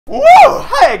Woo!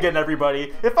 Hi again,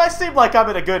 everybody. If I seem like I'm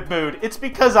in a good mood, it's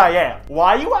because I am.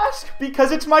 Why, you ask?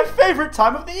 Because it's my favorite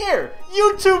time of the year,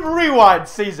 YouTube Rewind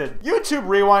season. YouTube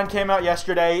Rewind came out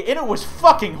yesterday, and it was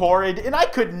fucking horrid, and I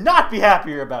could not be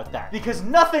happier about that. Because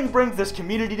nothing brings this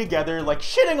community together like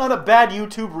shitting on a bad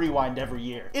YouTube Rewind every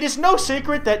year. It is no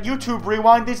secret that YouTube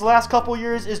Rewind these last couple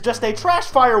years is just a trash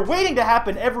fire waiting to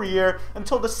happen every year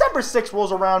until December 6th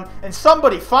rolls around and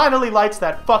somebody finally lights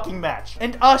that fucking match.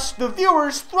 And us, the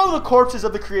viewers, throw the corpses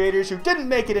of the creators who didn't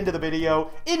make it into the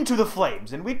video into the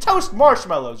flames, and we toast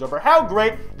marshmallows over how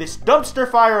great this dumpster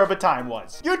fire of a time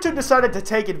was. YouTube decided to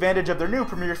take advantage of their new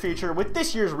premiere feature with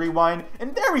this year's Rewind,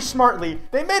 and very smartly,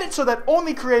 they made it so that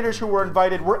only creators who were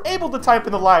invited were able to type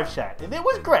in the live chat, and it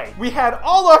was great. We had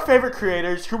all our favorite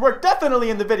creators, who were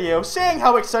definitely in the video, saying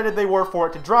how excited they were for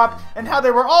it to drop, and how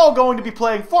they were all going to be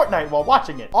playing Fortnite while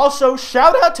watching it. Also,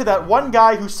 shout out to that one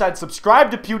guy who said subscribe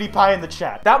to PewDiePie in the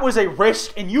chat. That was a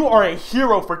risk, and you are a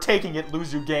hero for taking it,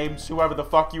 Luzu Games, whoever the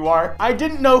fuck you are. I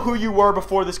didn't know who you were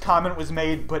before this comment was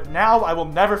made, but now I will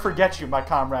never forget you, my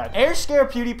comrade. Air Scare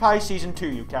PewDiePie Season 2,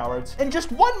 you cowards. And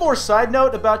just one more side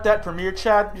note about that premiere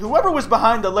chat, whoever was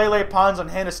behind the Lele Pons on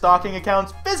Hannah stalking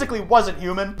accounts physically wasn't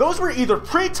human. Those were either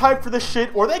pre-typed for this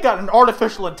shit, or they got an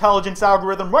artificial intelligence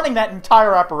algorithm running that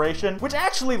entire operation, which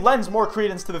actually lends more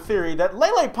credence to the theory that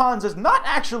Lele Pons is not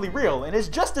actually real, and is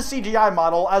just a CGI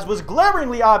model, as was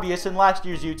glaringly obvious in last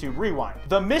year's YouTube Rewind.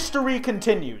 The mystery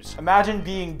continues. Imagine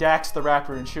being Dax the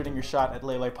rapper and shooting your shot at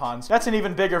Lele Pons. That's an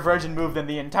even bigger virgin move than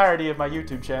the entirety of my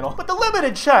YouTube channel. But the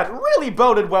limited chat really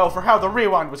boded well for how the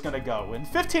Rewind was gonna go, and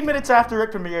 15 minutes after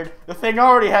it premiered, the thing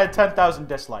already had 10,000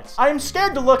 dislikes. I am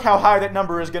scared to look how high that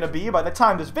number is gonna be by the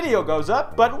time this video goes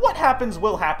up, but what happens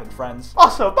will happen, friends.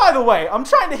 Also, by the way, I'm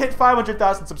trying to hit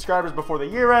 500,000 subscribers before the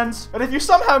year ends, and if you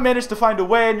somehow manage to find a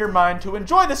way in your mind to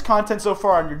enjoy this content so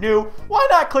far and you're new, why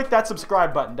not click that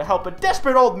subscribe button to help a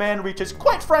desperate old man reach his,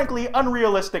 quite frankly,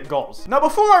 unrealistic goals. Now,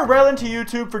 before I rail into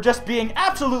YouTube for just being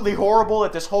absolutely horrible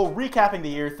at this whole recapping the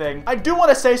year thing, I do want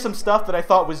to say some stuff that I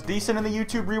thought was decent in the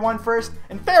YouTube Rewind first,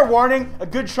 and fair warning, a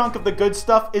good chunk of the good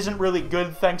stuff isn't really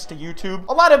good thanks to YouTube.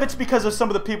 A lot of it's because of some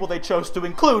of the people they chose to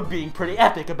include being pretty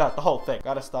epic about the whole thing.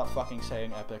 Gotta stop fucking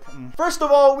saying epic. First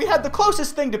of all, we had the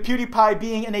closest thing to PewDiePie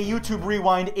being in a YouTube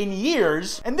Rewind in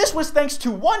years, and this was thanks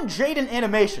to one Jaden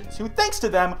Animations, who thanks to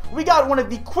them, we got one of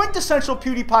the quintessential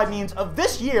PewDiePie memes of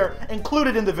this year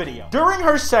included in the video. During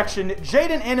her section,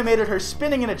 Jaden animated her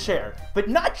spinning in a chair, but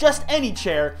not just any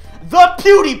chair, the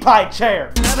PewDiePie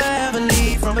chair.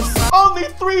 Only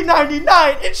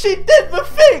 $3.99 and she did the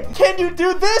thing! Can you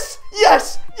do this?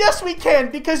 Yes! Yes, we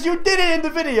can, because you did it in the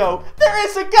video. There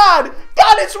is a God!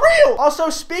 God is real! Also,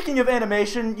 speaking of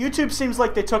animation, YouTube seems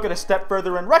like they took it a step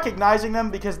further in recognizing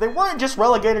them, because they weren't just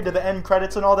relegated to the end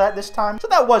credits and all that this time, so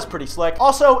that was pretty slick.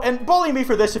 Also, and bully me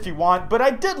for this if you want, but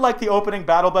I did like the opening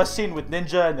battle bus scene with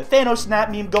Ninja and the Thanos snap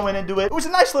meme going into it. It was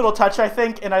a nice little touch, I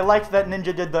think, and I liked that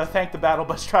Ninja did the thank the battle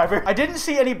bus driver. I didn't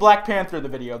see any Black Panther in the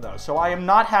video, though, so I am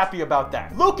not happy about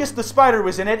that. Lucas the Spider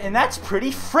was in it, and that's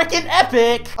pretty freaking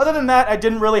epic! Other than that, I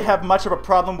didn't really have much of a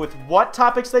problem with what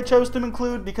topics they chose to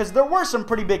include, because there were some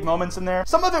pretty big moments in there.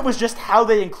 Some of it was just how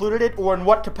they included it, or in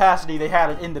what capacity they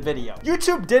had it in the video.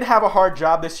 YouTube did have a hard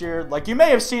job this year. Like, you may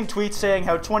have seen tweets saying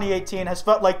how 2018 has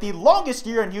felt like the longest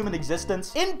year in human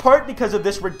existence, in part because of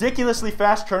this ridiculously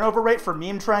fast turnover rate for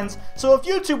meme trends. So if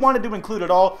YouTube wanted to include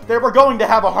it all, they were going to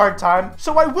have a hard time.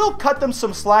 So I will cut them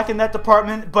some slack in that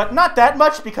department, but not that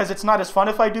much, because it's not as fun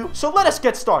if I do. So let us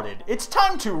get started. It's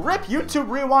time to rip YouTube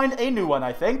Rewind a new one,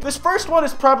 I think. This first one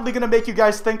is probably gonna make you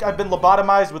guys think I've been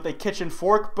lobotomized with a kitchen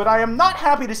fork, but I am not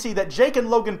happy to see that Jake and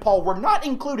Logan Paul were not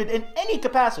included in any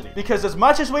capacity, because as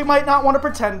much as we might not want to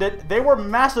pretend it, they were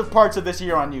massive parts of this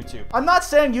year on YouTube. I'm not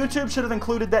saying YouTube should have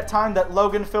included that time that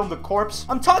Logan filmed the corpse.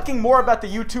 I'm talking more about the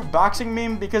YouTube boxing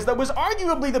meme, because that was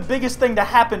arguably the biggest thing to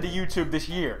happen to YouTube this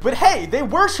year. But hey, they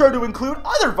were sure to include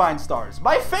other Vine stars,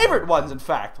 my favorite ones in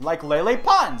fact, like Lele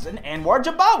Pons and Anwar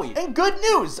Jabawi. And good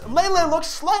news, Lele looks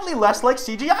slightly less like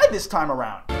CGI this time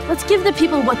around. Let's give the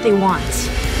people what they want.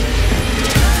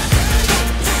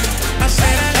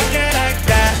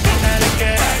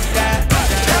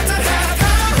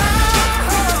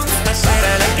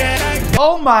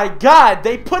 Oh my god,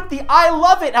 they put the I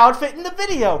love it outfit in the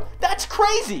video. That's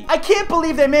crazy. I can't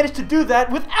believe they managed to do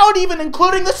that without even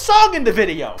including the song in the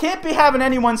video. Can't be having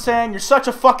anyone saying you're such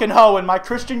a fucking hoe in my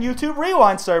Christian YouTube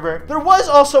Rewind server. There was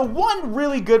also one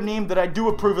really good meme that I do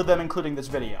approve of them including this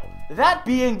video. That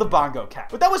being the bongo cat.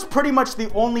 But that was pretty much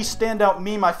the only standout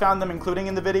meme I found them including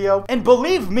in the video. And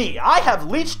believe me, I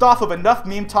have leeched off of enough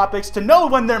meme topics to know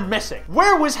when they're missing.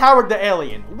 Where was Howard the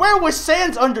Alien? Where was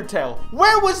Sans Undertale?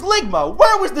 Where was Ligma?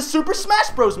 Where was the Super Smash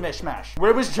Bros. Mishmash?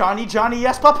 Where was Johnny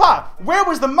Yes Papa? Where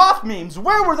was the Moth memes?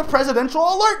 Where were the presidential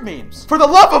alert memes? For the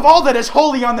love of all that is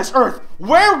holy on this earth,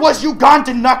 where was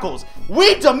Ugandan Knuckles?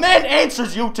 We demand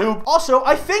answers, YouTube! Also,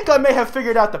 I think I may have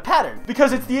figured out the pattern,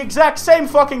 because it's the exact same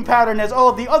fucking pattern as all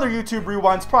of the other YouTube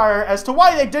rewinds prior as to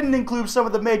why they didn't include some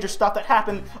of the major stuff that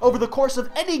happened over the course of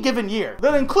any given year.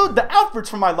 They'll include the outfits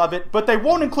from I Love It, but they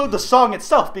won't include the song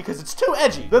itself because it's too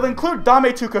edgy. They'll include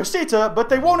Dame Tu Cosita, but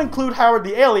they won't include Howard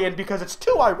the Alien because it's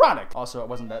too ironic. Also, it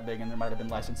wasn't that big and there might have been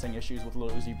licensing issues with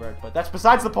Lil Uzi Vert, but that's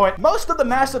besides the point. Most of the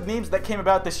massive memes that came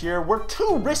about this year were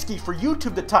too risky for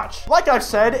YouTube to touch. Like I've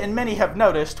said, and many have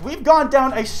noticed, we've gone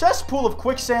down a cesspool of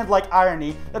quicksand-like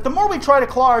irony that the more we try to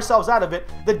claw ourselves out of it,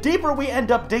 the deeper we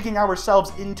end up digging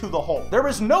ourselves into the hole. There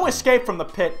is no escape from the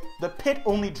pit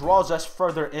only draws us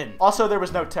further in. Also, there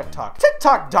was no TikTok.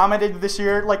 TikTok dominated this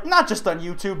year, like not just on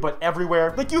YouTube, but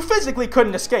everywhere. Like you physically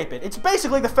couldn't escape it. It's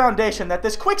basically the foundation that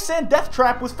this quicksand death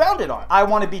trap was founded on. I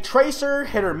Want to Be Tracer,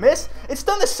 Hit or Miss, it's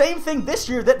done the same thing this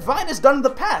year that Vine has done in the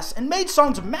past and made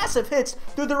songs massive hits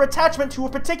through their attachment to a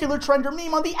particular trend or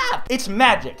meme on the app. It's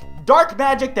magic. Dark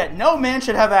magic that no man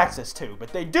should have access to,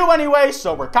 but they do anyway,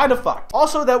 so we're kind of fucked.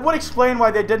 Also, that would explain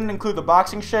why they didn't include the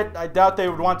boxing shit. I doubt they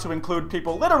would want to include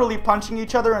people literally punching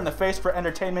each other in the face for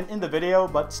entertainment in the video,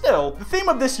 but still. The theme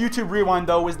of this YouTube rewind,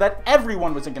 though, was that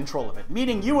everyone was in control of it,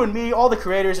 meaning you and me, all the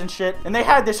creators and shit, and they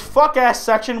had this fuck-ass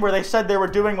section where they said they were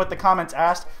doing what the comments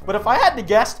asked, but if I had to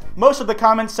guess, most of the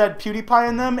comments said PewDiePie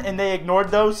in them, and they ignored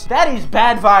those. That is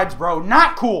bad vibes, bro.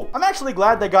 Not cool. I'm actually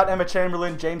glad they got Emma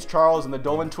Chamberlain, James Charles, and the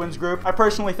Dolan Twins group. I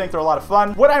personally think they're a lot of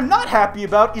fun. What I'm not happy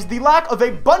about is the lack of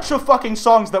a bunch of fucking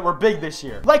songs that were big this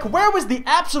year. Like, where was the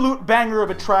absolute banger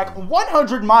of a track,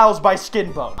 100 Miles by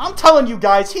Skinbone? I'm telling you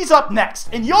guys, he's up next,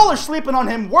 and y'all are sleeping on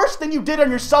him worse than you did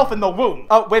on yourself in the womb.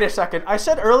 Oh, wait a second. I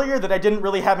said earlier that I didn't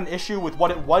really have an issue with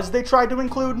what it was they tried to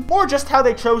include, more just how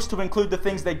they chose to include the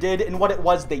things they did and what it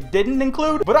was they didn't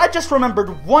include, but I just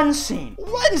remembered one scene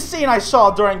I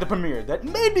saw during the premiere that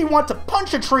made me want to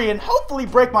punch a tree and hopefully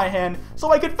break my hand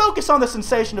so I could focus on the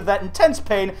sensation of that intense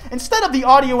pain instead of the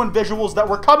audio and visuals that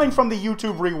were coming from the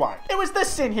YouTube rewind. It was this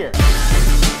scene here.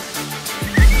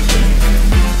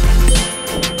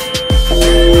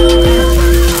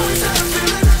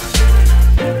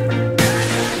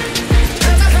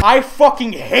 I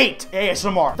fucking hate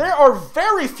ASMR. There are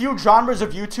very few genres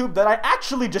of YouTube that I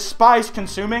actually despise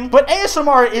consuming, but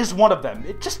ASMR is one of them.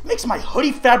 It just makes my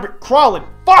hoodie fabric crawl and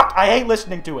fuck, I hate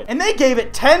listening to it. And they gave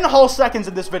it 10 whole seconds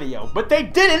in this video, but they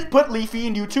didn't put Leafy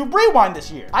in YouTube Rewind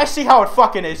this year. I see how it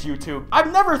fucking is, YouTube.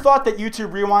 I've never thought that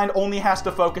YouTube Rewind only has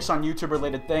to focus on YouTube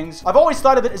related things. I've always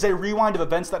thought of it as a rewind of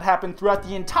events that happened throughout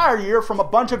the entire year from a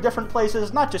bunch of different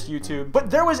places, not just YouTube. But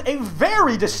there was a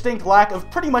very distinct lack of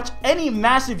pretty much any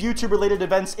massive YouTube related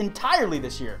events entirely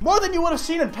this year. More than you would have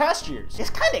seen in past years.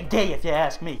 It's kind of gay if you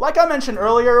ask me. Like I mentioned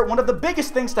earlier, one of the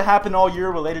biggest things to happen all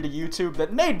year related to YouTube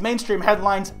that made mainstream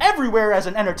headlines everywhere as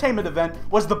an entertainment event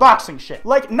was the boxing shit.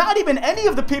 Like, not even any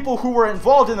of the people who were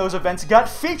involved in those events got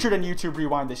featured in YouTube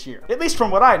Rewind this year. At least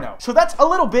from what I know. So that's a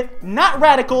little bit not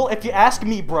radical if you ask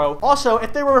me, bro. Also,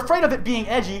 if they were afraid of it being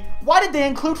edgy, why did they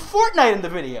include Fortnite in the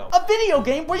video? A video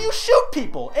game where you shoot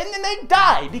people and then they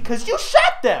die because you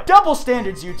shot them. Double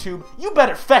standards, YouTube. You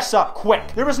better fess up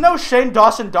quick. There was no Shane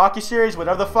Dawson docuseries,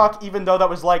 whatever the fuck, even though that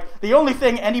was like the only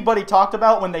thing anybody talked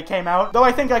about when they came out. Though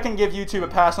I think I can give YouTube a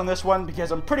pass on this one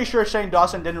because I'm pretty sure Shane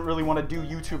Dawson didn't really want to do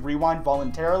YouTube Rewind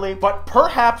voluntarily. But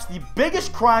perhaps the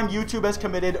biggest crime YouTube has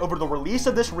committed over the release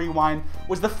of this Rewind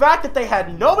was the fact that they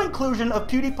had no inclusion of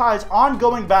PewDiePie's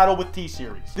ongoing battle with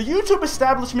T-Series. The YouTube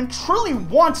establishment truly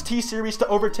wants T-Series to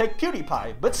overtake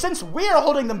PewDiePie, but since we are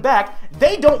holding them back,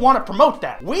 they don't want to promote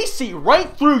that. We see right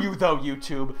through you though,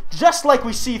 YouTube, just like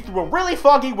we see through a really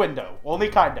foggy window, only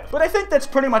kind of. But I think that's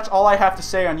pretty much all I have to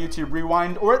say on YouTube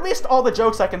Rewind, or at least all the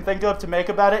jokes I can think of to make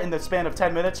about it in the span of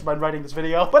 10 minutes when writing this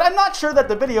video. But I'm not sure that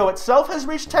the video itself has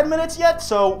reached 10 minutes yet,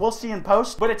 so we'll see in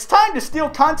post. But it's time to steal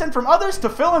content from others to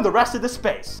fill in the rest of the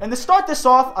space. And to start this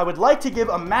off, I would like to give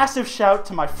a massive shout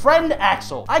to my friend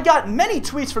Axel. I got many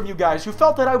tweets from you guys who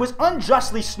felt that I was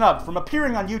unjustly snubbed from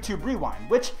appearing on YouTube Rewind,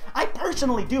 which I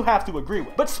personally do have to agree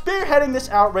with. But spearheading this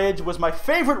outrage was my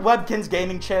favorite Webkins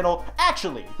gaming channel,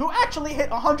 who actually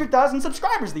hit 100,000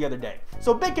 subscribers the other day.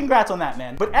 So big congrats on that,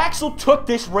 man. But Axel took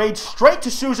this rage straight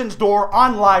to Susan's door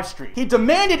on livestream. He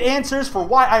demanded answers for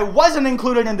why I wasn't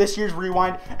included in this year's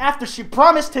Rewind after she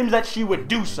promised him that she would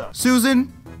do so.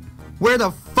 Susan, where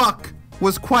the fuck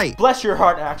was Kwite. Bless your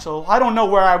heart, Axel. I don't know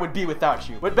where I would be without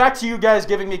you. But back to you guys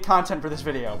giving me content for this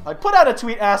video. I put out a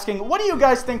tweet asking, what do you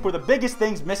guys think were the biggest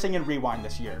things missing in Rewind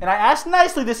this year? And I asked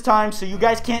nicely this time, so you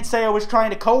guys can't say I was trying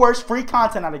to coerce free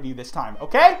content out of you this time,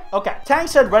 okay? Okay. Tang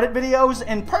said Reddit videos,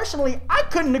 and personally, I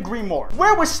couldn't agree more.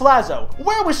 Where was Slazo?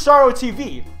 Where was Sorrow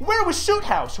TV? Where was Shoot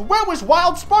House? Where was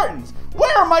Wild Spartans?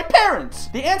 Where are my parents?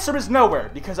 The answer is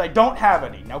nowhere, because I don't have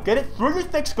any. Now get it through your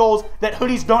thick skulls that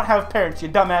hoodies don't have parents, you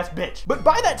dumbass bitch. But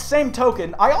by that same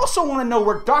token, I also want to know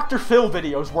where Dr. Phil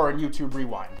videos were in YouTube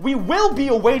Rewind. We will be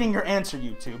awaiting your answer,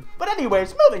 YouTube. But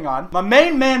anyways, moving on. My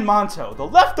main man Monto, the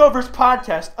Leftovers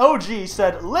podcast OG,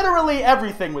 said literally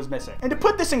everything was missing. And to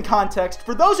put this in context,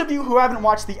 for those of you who haven't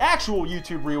watched the actual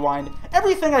YouTube Rewind,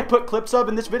 everything I put clips of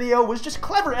in this video was just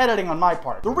clever editing on my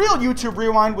part. The real YouTube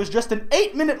Rewind was just an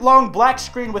 8-minute long black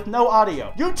screen with no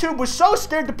audio. YouTube was so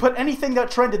scared to put anything that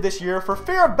trended this year for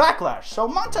fear of backlash, so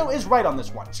Monto is right on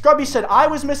this one. Scrubby said I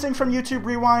was missing from YouTube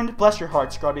Rewind. Bless your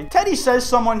heart, Scrubby. Teddy says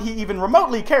someone he even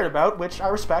remotely cared about, which I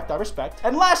respect.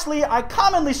 And lastly, I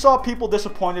commonly saw people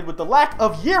disappointed with the lack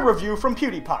of year review from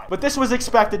PewDiePie. But this was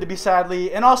expected to be,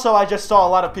 sadly, and also I just saw a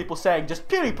lot of people saying just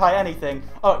PewDiePie anything.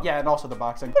 Oh yeah, and also the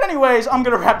boxing. But anyways, I'm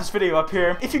gonna wrap this video up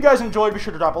here. If you guys enjoyed, be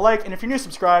sure to drop a like, and if you're new,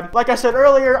 subscribe. Like I said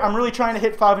earlier, I'm really trying to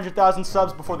hit 500,000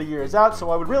 subs before the year is out, so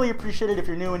I would really appreciate it if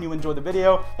you're new and you enjoy the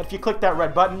video, and if you click that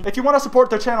red button. If you want to support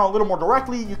the channel a little more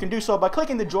directly, you can do so by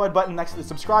clicking the join button next to the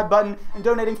subscribe button and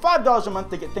donating $5 a month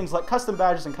to get things like custom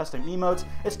badges and custom emotes.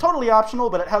 It's totally optional,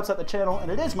 but it helps out the channel,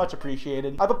 and it is much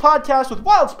appreciated. I have a podcast with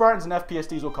Wild Spartans and FPS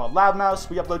Diesel called Loudmouse.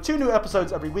 We upload 2 new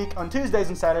episodes every week on Tuesdays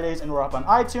and Saturdays, and we're up on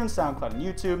iTunes, SoundCloud, and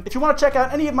YouTube. If you want to check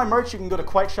out any of my merch, you can go to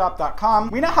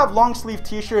kwiteshop.com. We now have long sleeve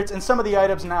t-shirts, and some of the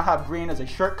items now have green as a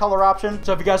shirt color option.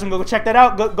 So if you guys want to go check that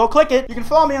out, go click it. You can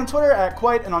follow me on Twitter at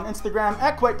Kwite and on Instagram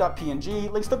at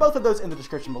kwite.png. Links to both of those in the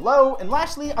description below. And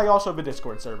lastly, I also have a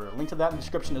Discord server. Link to that in the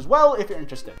description as well if you're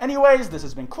interested. Anyways, this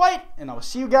has been Kwite, and I will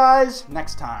see you guys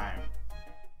next time.